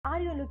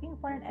looking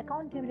for an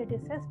accountability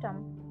system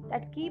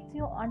that keeps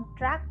you on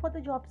track for the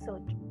job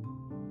search?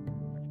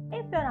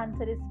 If your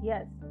answer is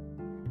yes,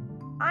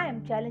 I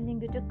am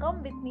challenging you to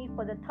come with me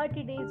for the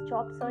 30 days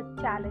job search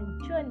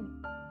challenge journey.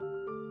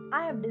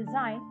 I have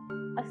designed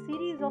a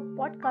series of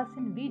podcasts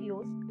and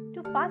videos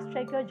to fast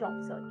track your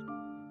job search.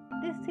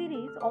 This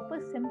series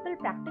offers simple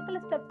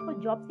practical steps for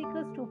job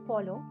seekers to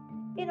follow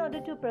in order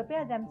to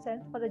prepare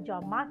themselves for the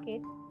job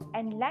market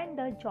and land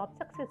a job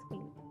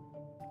successfully.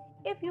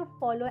 If you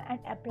follow and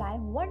apply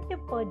one tip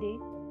per day,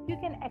 you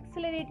can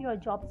accelerate your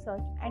job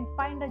search and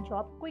find a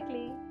job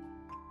quickly.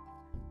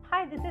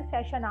 Hi, this is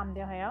Sahasha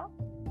Namdeo here,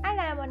 and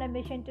I am on a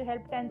mission to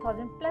help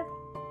 10,000 plus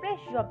fresh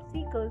job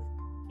seekers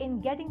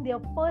in getting their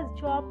first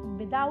job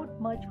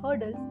without much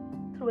hurdles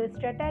through a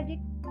strategic,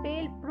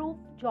 fail-proof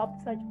job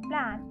search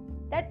plan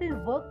that will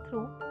work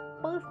through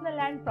personal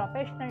and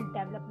professional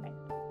development.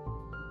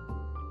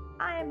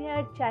 I am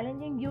here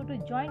challenging you to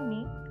join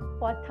me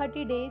for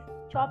 30 days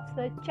job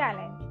search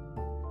challenge.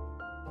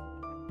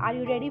 Are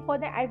you ready for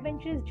the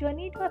adventurous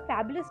journey to a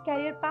fabulous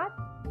career path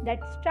that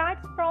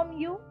starts from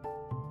you?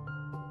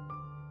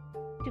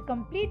 To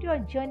complete your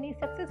journey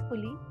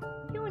successfully,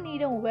 you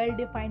need a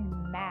well-defined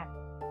map.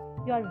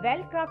 Your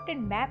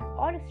well-crafted map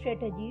or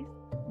strategies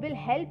will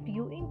help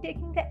you in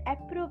taking the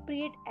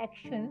appropriate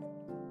actions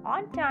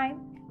on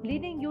time,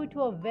 leading you to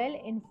a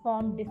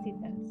well-informed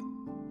decisions.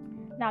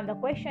 Now the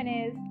question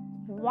is,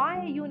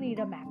 why you need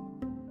a map?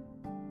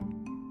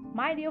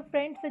 My dear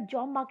friends, the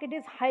job market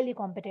is highly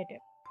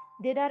competitive.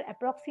 There are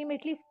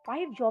approximately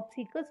 5 job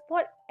seekers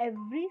for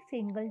every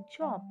single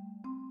job.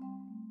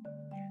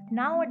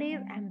 Nowadays,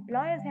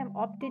 employers have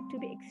opted to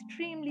be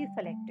extremely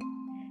selective,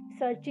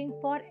 searching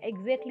for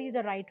exactly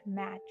the right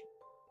match.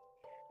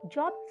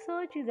 Job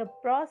search is a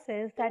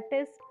process that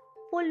is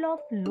full of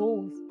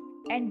lows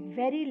and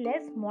very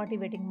less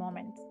motivating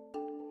moments.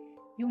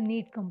 You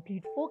need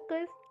complete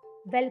focus,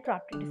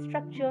 well-crafted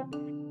structure,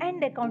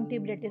 and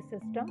accountability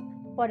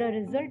system for a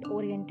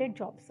result-oriented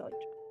job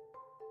search.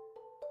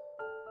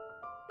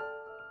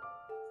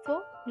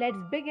 So, let's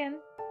begin.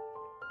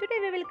 Today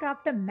we will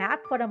craft a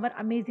map for our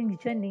amazing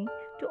journey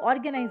to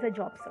organize a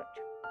job search.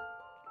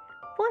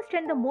 First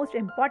and the most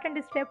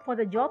important step for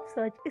the job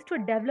search is to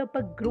develop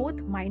a growth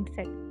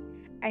mindset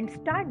and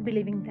start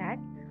believing that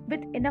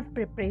with enough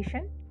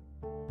preparation,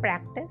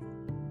 practice,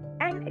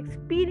 and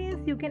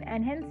experience you can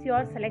enhance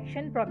your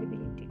selection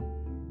probability.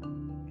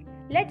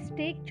 Let's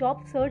take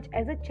job search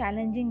as a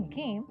challenging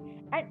game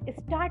and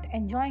start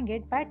enjoying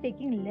it by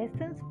taking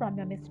lessons from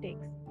your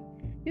mistakes.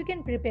 You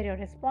can prepare your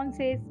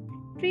responses,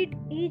 treat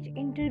each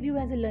interview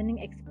as a learning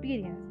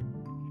experience,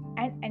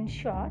 and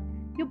ensure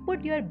you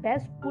put your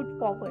best foot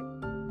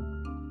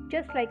forward,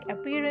 just like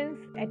appearance,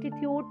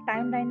 attitude,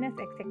 timeliness,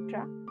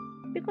 etc.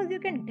 Because you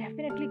can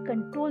definitely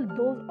control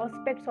those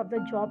aspects of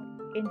the job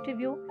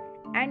interview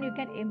and you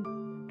can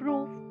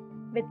improve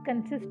with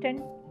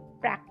consistent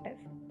practice.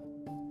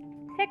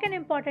 Second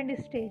important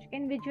stage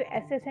in which you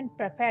assess and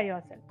prepare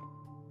yourself.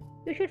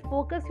 You should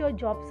focus your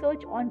job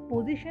search on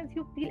positions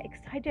you feel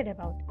excited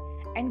about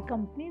and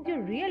companies you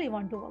really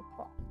want to work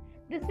for.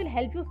 This will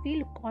help you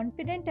feel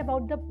confident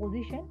about the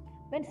position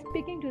when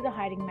speaking to the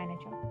hiring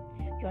manager.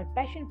 Your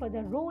passion for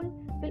the role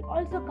will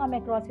also come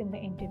across in the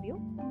interview,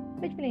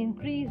 which will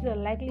increase the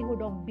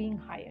likelihood of being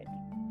hired.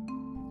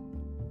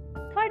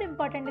 Third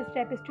important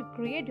step is to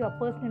create your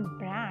personal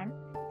brand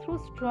through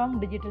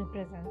strong digital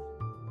presence.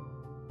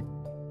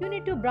 You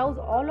need to browse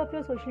all of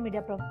your social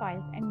media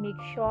profiles and make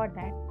sure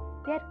that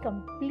they are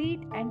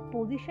complete and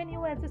position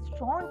you as a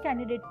strong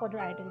candidate for the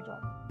ideal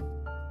job.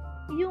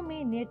 You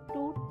may need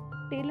to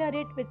tailor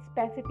it with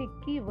specific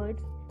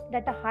keywords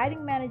that a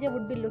hiring manager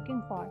would be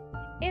looking for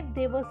if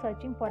they were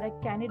searching for a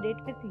candidate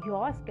with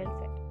your skill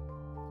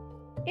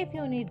set. If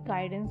you need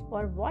guidance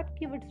for what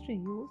keywords to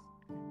use,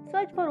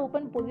 search for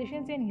open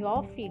positions in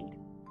your field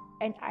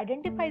and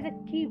identify the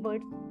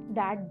keywords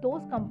that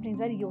those companies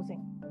are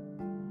using.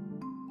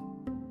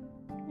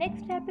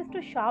 Next step is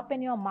to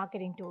sharpen your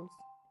marketing tools.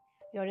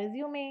 Your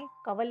resume,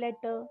 cover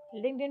letter,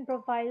 LinkedIn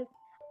profiles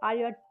are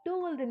your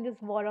tools in this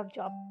war of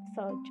job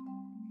search.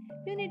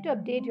 You need to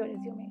update your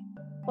resume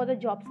for the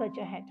job search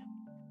ahead.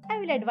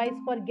 I will advise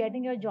for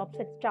getting your job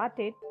search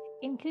started,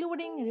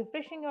 including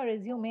refreshing your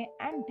resume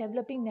and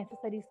developing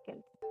necessary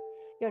skills.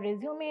 Your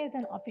resume is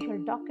an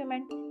official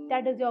document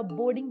that is your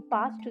boarding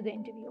pass to the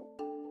interview.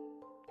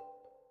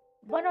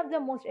 One of the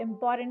most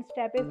important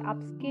steps is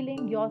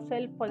upskilling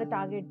yourself for the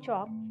target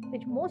job,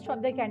 which most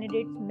of the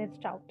candidates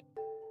missed out.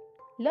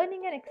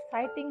 Learning an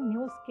exciting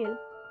new skill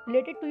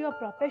related to your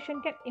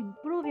profession can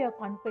improve your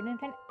confidence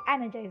and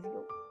energize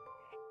you.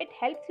 It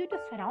helps you to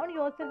surround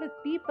yourself with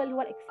people who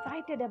are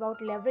excited about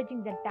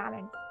leveraging their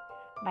talents.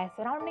 By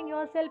surrounding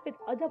yourself with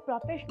other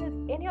professionals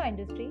in your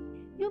industry,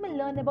 you will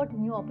learn about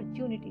new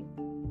opportunities.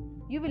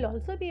 You will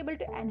also be able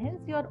to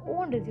enhance your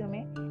own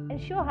resume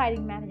and show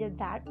hiring managers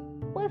that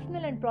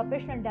personal and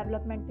professional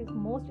development is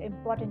most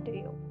important to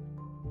you.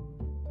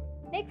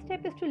 Next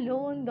step is to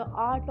learn the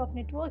art of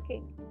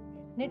networking.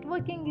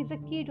 Networking is the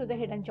key to the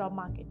hidden job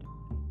market.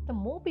 The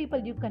more people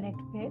you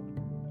connect with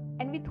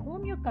and with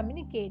whom you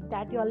communicate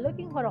that you are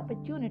looking for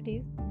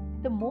opportunities,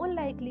 the more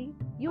likely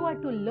you are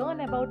to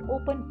learn about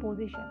open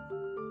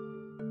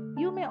positions.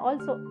 You may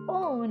also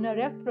earn a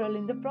referral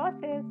in the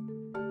process.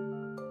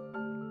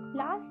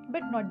 Last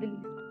but not the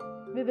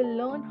least, we will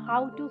learn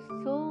how to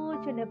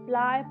search and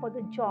apply for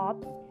the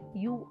jobs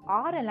you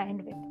are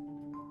aligned with,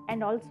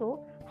 and also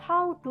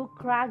how to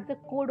crack the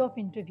code of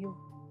interview.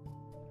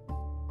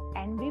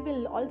 And we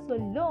will also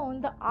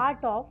learn the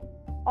art of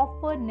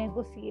offer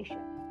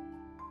negotiation.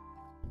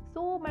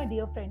 So, my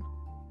dear friends,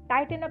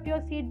 tighten up your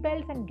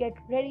seatbelts and get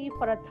ready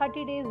for a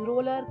 30 days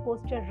roller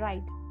coaster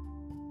ride.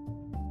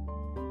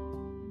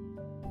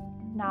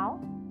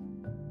 Now,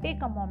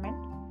 take a moment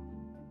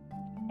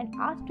and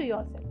ask to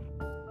yourself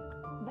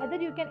whether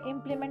you can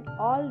implement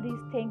all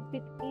these things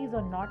with ease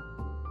or not.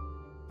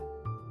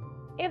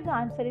 If the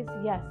answer is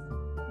yes,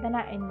 then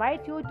I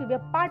invite you to be a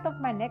part of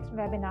my next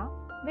webinar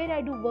where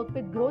I do work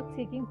with growth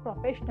seeking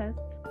professionals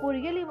who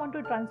really want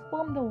to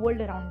transform the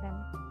world around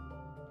them.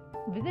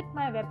 Visit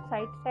my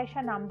website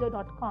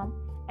sahashanamdeo.com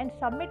and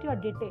submit your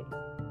details,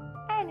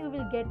 and you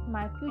will get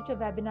my future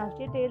webinars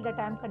details that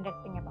I am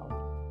conducting about.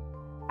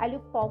 I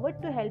look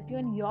forward to help you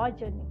in your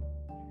journey.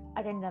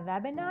 Attend the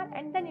webinar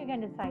and then you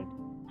can decide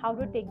how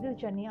to take this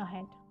journey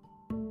ahead.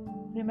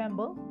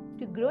 Remember,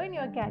 to grow in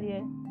your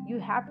career, you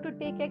have to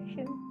take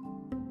action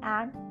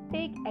and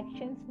take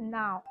actions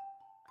now.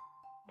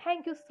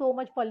 Thank you so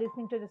much for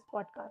listening to this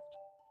podcast.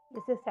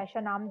 This is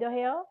Sahasha Namdeo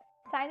here,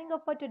 signing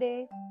off for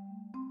today.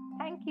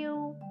 Thank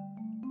you.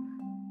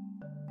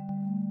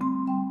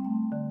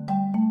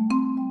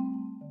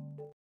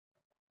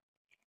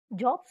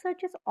 Job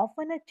search is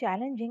often a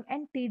challenging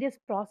and tedious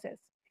process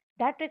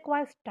that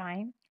requires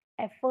time,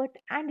 effort,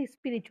 and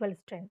spiritual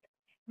strength.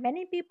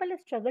 Many people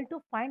struggle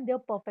to find their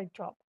perfect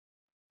job.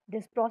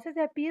 This process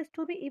appears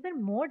to be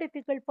even more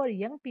difficult for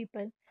young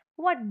people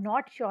who are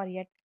not sure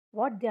yet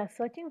what they are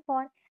searching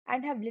for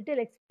and have little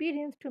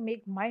experience to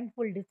make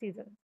mindful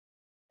decisions.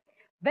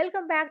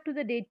 Welcome back to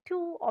the day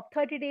 2 of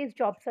 30 days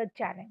job search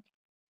challenge.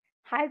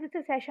 Hi, this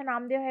is Sahasha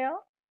Namdeo here,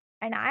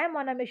 and I am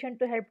on a mission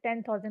to help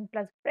 10,000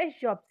 plus fresh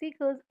job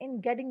seekers in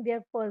getting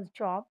their first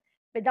job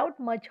without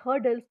much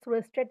hurdles through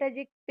a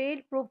strategic fail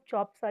proof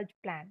job search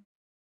plan.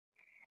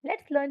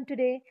 Let's learn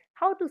today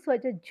how to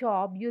search a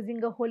job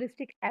using a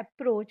holistic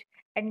approach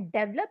and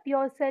develop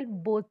yourself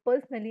both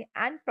personally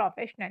and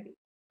professionally.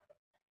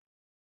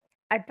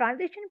 A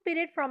transition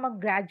period from a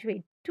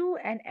graduate to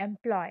an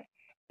employee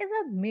is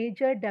a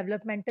major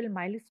developmental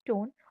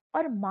milestone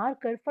or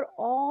marker for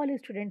all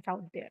students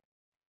out there.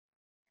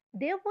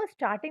 Therefore,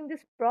 starting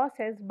this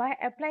process by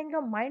applying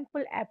a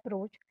mindful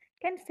approach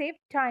can save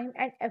time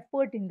and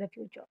effort in the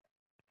future.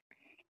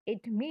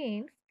 It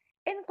means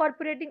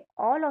incorporating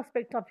all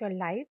aspects of your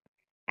life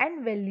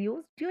and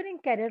values during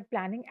career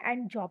planning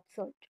and job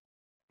search.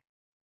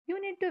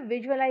 You need to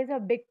visualize a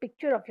big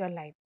picture of your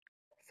life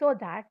so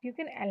that you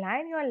can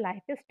align your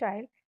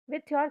lifestyle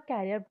with your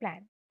career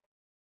plan.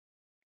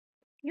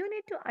 You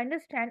need to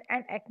understand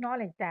and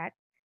acknowledge that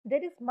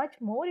there is much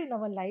more in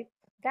our life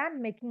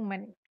than making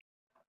money.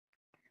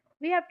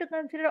 We have to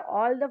consider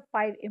all the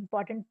five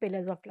important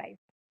pillars of life,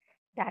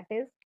 that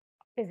is,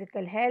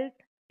 physical health,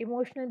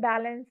 emotional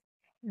balance,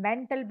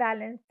 mental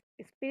balance,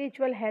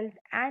 spiritual health,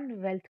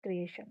 and wealth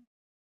creation.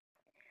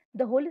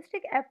 The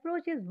holistic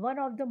approach is one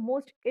of the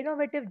most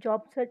innovative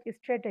job search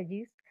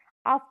strategies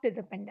after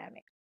the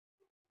pandemic.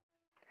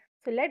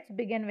 So let's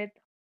begin with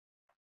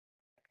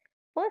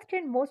first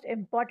and most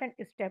important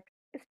step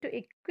is to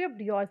equip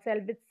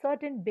yourself with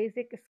certain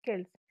basic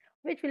skills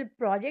which will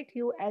project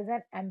you as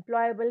an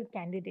employable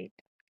candidate.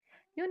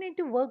 You need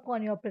to work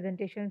on your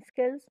presentation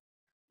skills,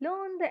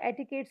 learn the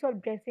etiquettes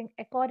of dressing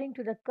according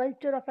to the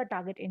culture of a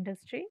target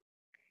industry,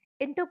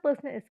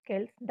 interpersonal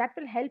skills that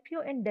will help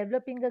you in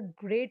developing a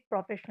great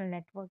professional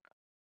network.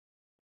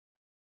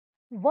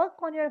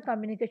 Work on your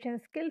communication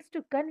skills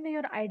to convey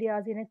your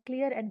ideas in a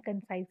clear and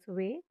concise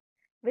way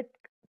with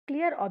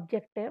clear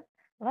objective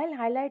while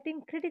highlighting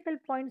critical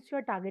points to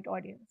your target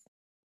audience.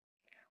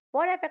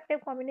 For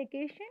effective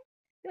communication,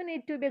 you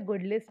need to be a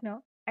good listener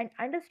and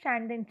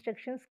understand the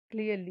instructions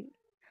clearly.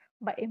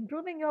 By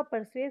improving your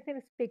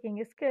persuasive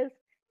speaking skills,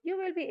 you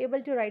will be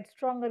able to write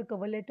stronger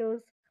cover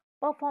letters,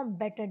 perform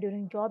better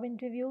during job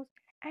interviews,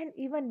 and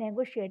even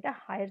negotiate a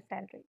higher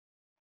salary.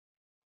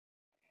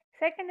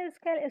 Second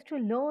skill is to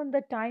learn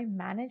the time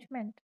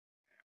management.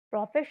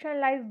 Professional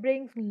life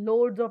brings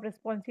loads of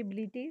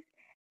responsibilities,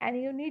 and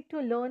you need to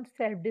learn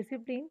self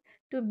discipline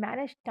to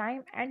manage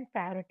time and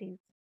priorities.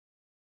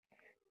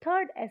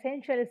 Third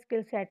essential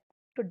skill set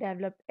to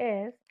develop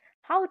is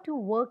how to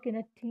work in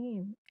a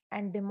team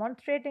and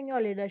demonstrating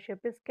your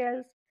leadership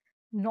skills,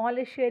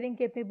 knowledge sharing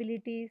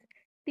capabilities,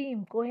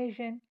 team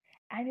cohesion,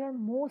 and your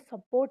most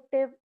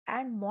supportive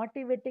and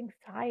motivating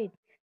side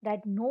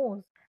that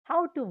knows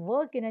how to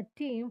work in a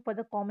team for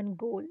the common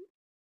goal.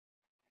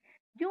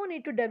 You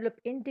need to develop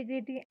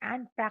integrity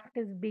and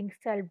practice being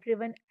self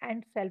driven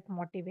and self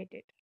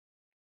motivated.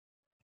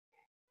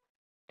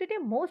 Today,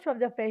 most of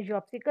the fresh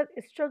job seekers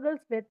struggles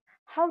with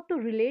how to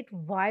relate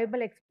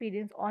viable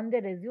experience on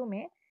their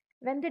resume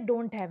when they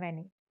don't have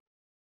any.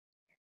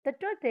 The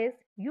truth is,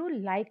 you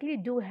likely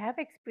do have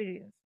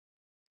experience.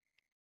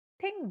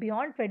 Think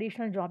beyond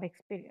traditional job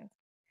experience.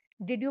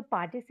 Did you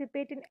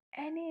participate in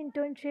any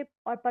internship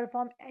or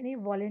perform any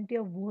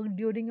volunteer work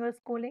during your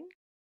schooling?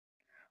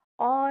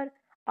 Or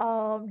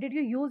did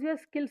you use your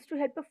skills to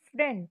help a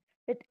friend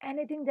with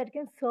anything that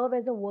can serve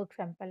as a work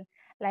sample,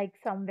 like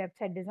some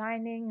website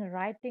designing,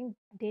 writing,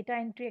 data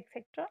entry,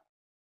 etc.?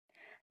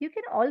 You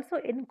can also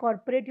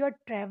incorporate your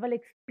travel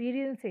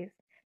experiences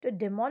to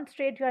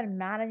demonstrate your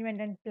management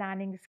and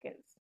planning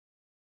skills.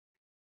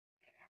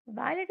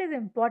 While it is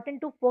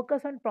important to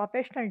focus on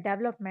professional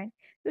development,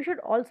 you should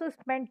also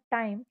spend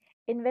time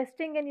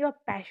investing in your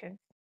passions.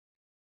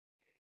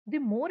 The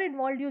more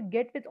involved you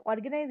get with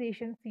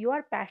organizations you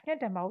are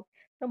passionate about,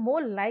 the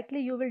more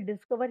likely you will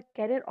discover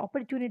career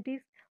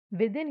opportunities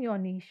within your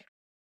niche.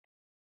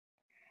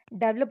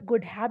 Develop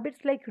good habits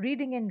like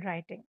reading and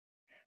writing.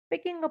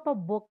 Picking up a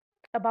book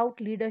about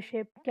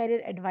leadership,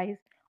 career advice,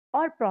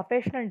 or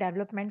professional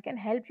development can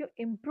help you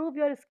improve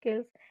your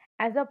skills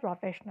as a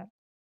professional.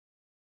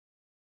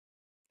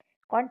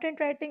 Content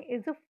writing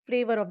is the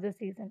flavor of the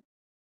season.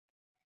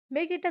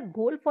 Make it a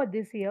goal for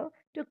this year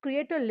to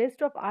create a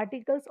list of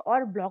articles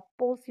or blog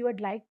posts you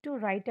would like to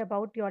write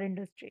about your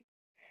industry.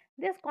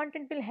 This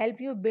content will help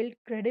you build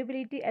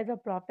credibility as a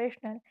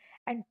professional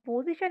and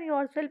position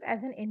yourself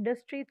as an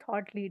industry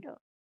thought leader.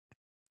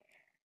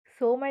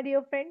 So, my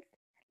dear friends,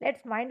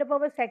 let's wind up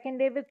our second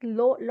day with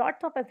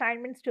lots of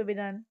assignments to be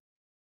done.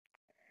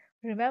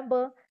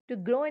 Remember, to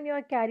grow in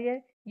your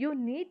career, you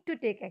need to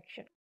take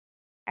action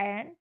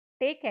and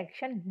take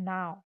action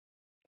now.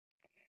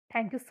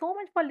 Thank you so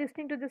much for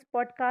listening to this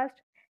podcast.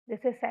 This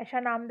is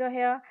Sahasha Namdeo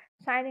here,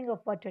 signing off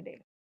for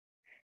today.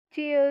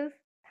 Cheers.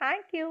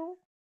 Thank you.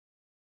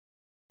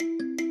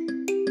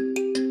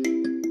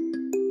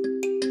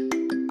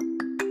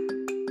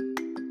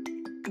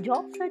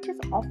 Job search is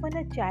often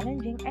a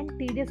challenging and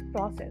tedious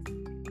process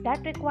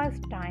that requires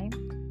time,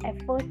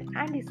 effort,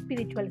 and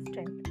spiritual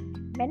strength.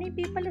 Many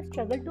people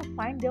struggle to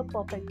find their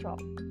perfect job.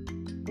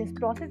 This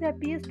process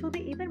appears to be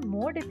even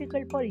more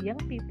difficult for young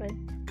people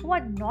who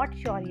are not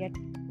sure yet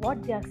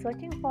what they are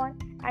searching for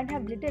and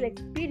have little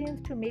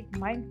experience to make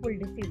mindful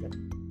decisions.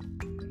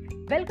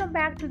 Welcome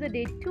back to the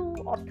day 2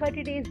 of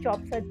 30 Days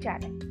Job Search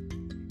Challenge.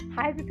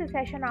 Hi, this is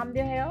Sahasha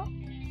Namdeo here,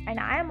 and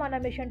I am on a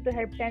mission to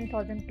help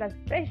 10,000 plus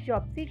fresh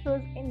job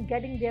seekers in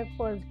getting their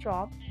first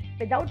job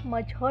without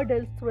much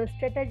hurdles through a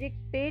strategic,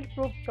 fail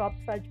proof job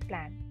search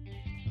plan.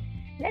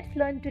 Let's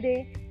learn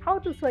today how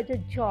to search a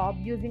job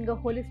using a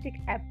holistic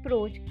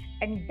approach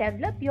and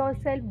develop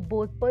yourself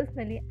both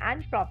personally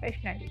and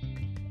professionally.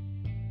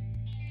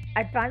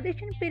 A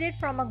transition period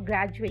from a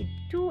graduate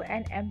to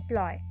an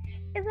employee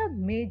is a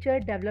major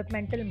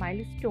developmental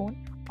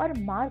milestone or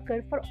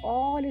marker for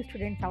all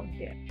students out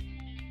there.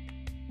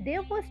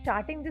 Therefore,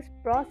 starting this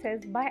process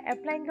by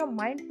applying a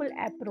mindful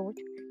approach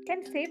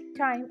can save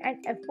time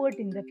and effort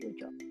in the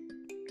future.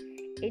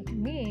 It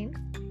means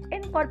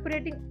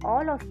incorporating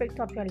all aspects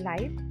of your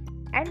life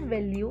and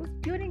values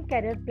during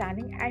career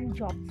planning and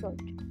job search.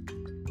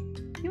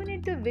 You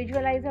need to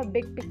visualize a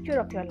big picture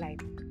of your life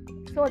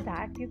so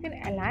that you can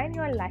align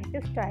your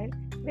lifestyle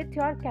with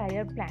your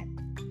career plan.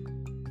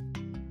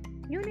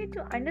 You need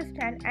to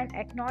understand and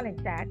acknowledge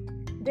that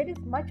there is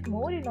much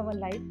more in our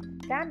life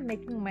than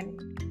making money.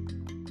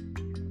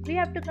 We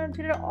have to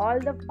consider all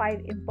the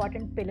 5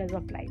 important pillars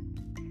of life,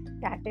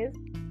 that is,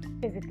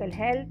 physical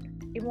health,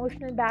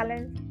 emotional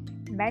balance,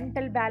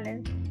 mental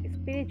balance,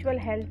 spiritual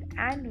health,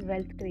 and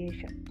wealth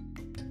creation.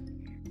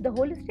 The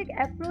holistic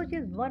approach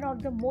is one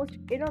of the most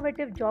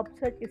innovative job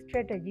search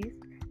strategies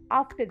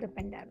after the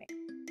pandemic.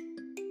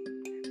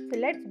 So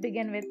let's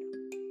begin with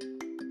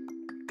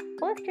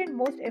first and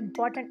most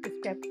important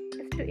step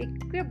is to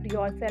equip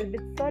yourself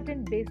with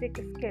certain basic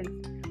skills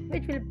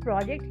which will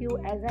project you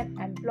as an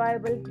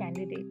employable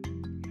candidate.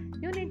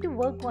 You need to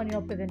work on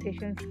your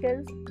presentation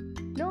skills,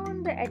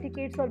 learn the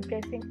etiquettes of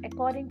dressing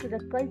according to the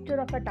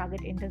culture of a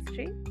target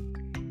industry,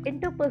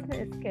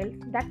 interpersonal skills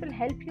that will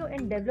help you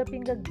in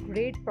developing a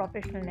great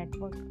professional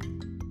network.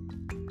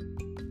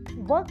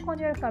 Work on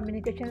your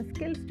communication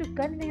skills to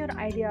convey your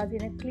ideas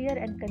in a clear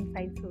and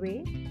concise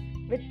way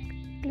with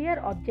clear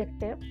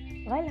objective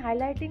while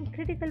highlighting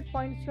critical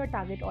points to your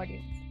target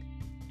audience.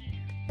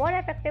 For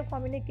effective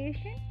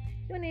communication,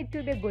 you need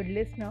to be a good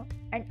listener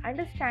and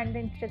understand the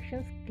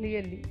instructions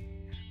clearly.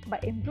 By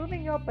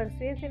improving your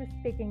persuasive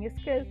speaking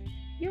skills,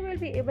 you will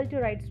be able to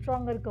write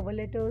stronger cover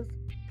letters,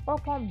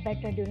 perform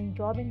better during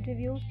job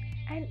interviews,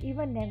 and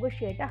even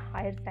negotiate a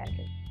higher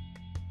salary.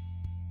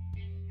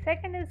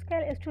 Second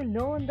skill is to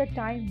learn the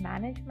time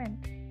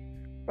management.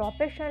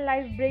 Professional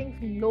life brings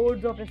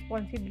loads of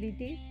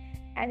responsibilities,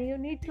 and you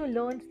need to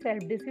learn self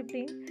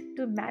discipline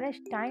to manage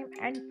time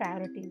and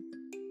priorities.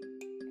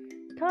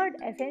 Third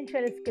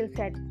essential skill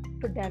set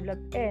to develop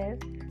is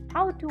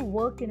how to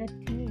work in a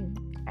team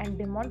and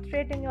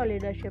demonstrating your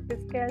leadership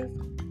skills,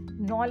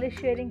 knowledge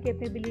sharing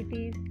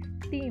capabilities,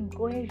 team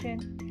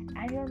cohesion,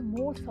 and your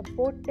most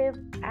supportive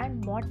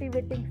and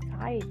motivating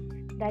side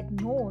that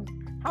knows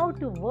how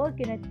to work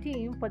in a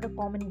team for the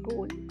common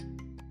goal.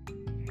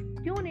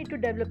 You need to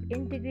develop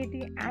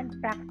integrity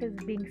and practice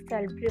being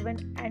self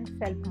driven and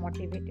self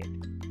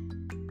motivated.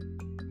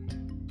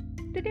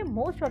 Today,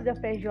 most of the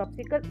fresh job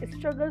seekers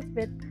struggles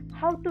with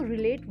how to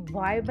relate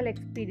viable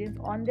experience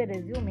on their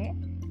resume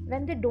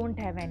when they don't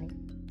have any.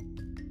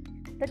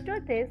 The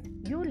truth is,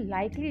 you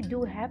likely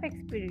do have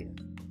experience.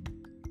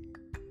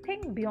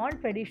 Think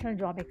beyond traditional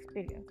job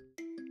experience.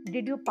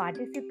 Did you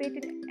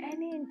participate in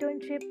any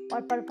internship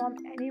or perform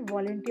any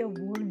volunteer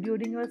work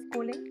during your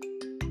schooling?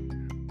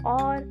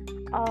 Or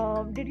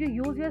did you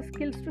use your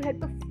skills to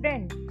help a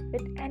friend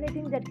with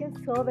anything that can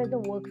serve as a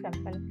work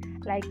sample,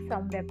 like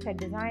some website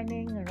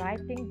designing,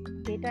 writing,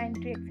 data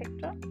entry,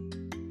 etc.?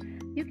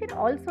 You can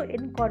also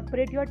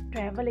incorporate your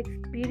travel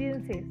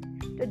experiences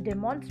to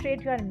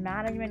demonstrate your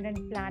management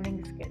and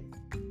planning skills.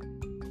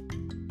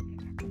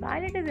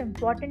 While it is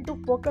important to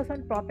focus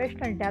on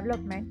professional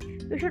development,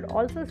 you should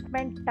also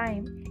spend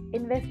time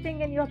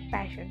investing in your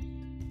passions.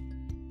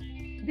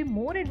 The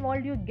more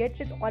involved you get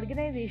with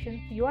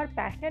organizations you are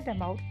passionate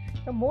about,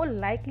 the more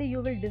likely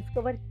you will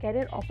discover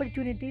career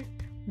opportunities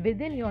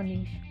within your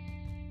niche.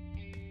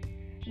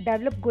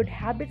 Develop good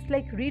habits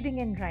like reading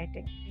and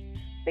writing.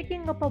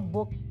 Picking up a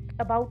book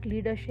about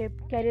leadership,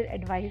 career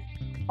advice,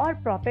 or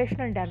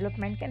professional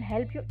development can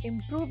help you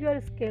improve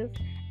your skills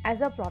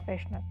as a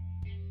professional.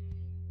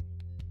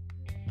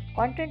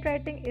 Content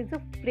writing is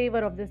the flavor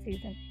of the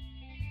season.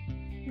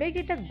 Make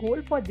it a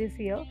goal for this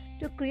year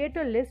to create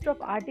a list of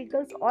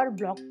articles or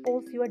blog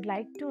posts you would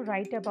like to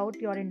write about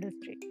your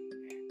industry.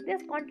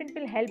 This content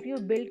will help you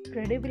build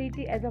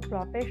credibility as a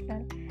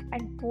professional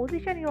and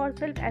position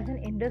yourself as an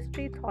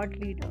industry thought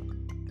leader.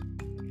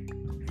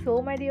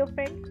 So, my dear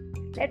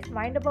friends, let's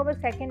wind up our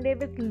second day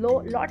with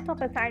lots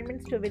of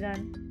assignments to be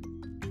done.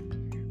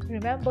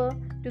 Remember,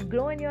 to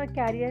grow in your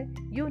career,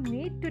 you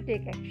need to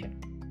take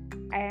action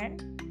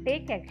and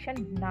take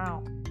action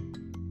now.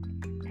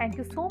 Thank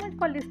you so much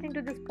for listening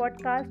to this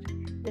podcast.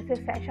 This is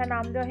Sahasha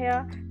Namdeo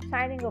here,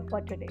 signing off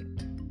for today.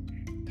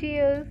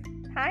 Cheers.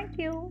 Thank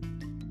you.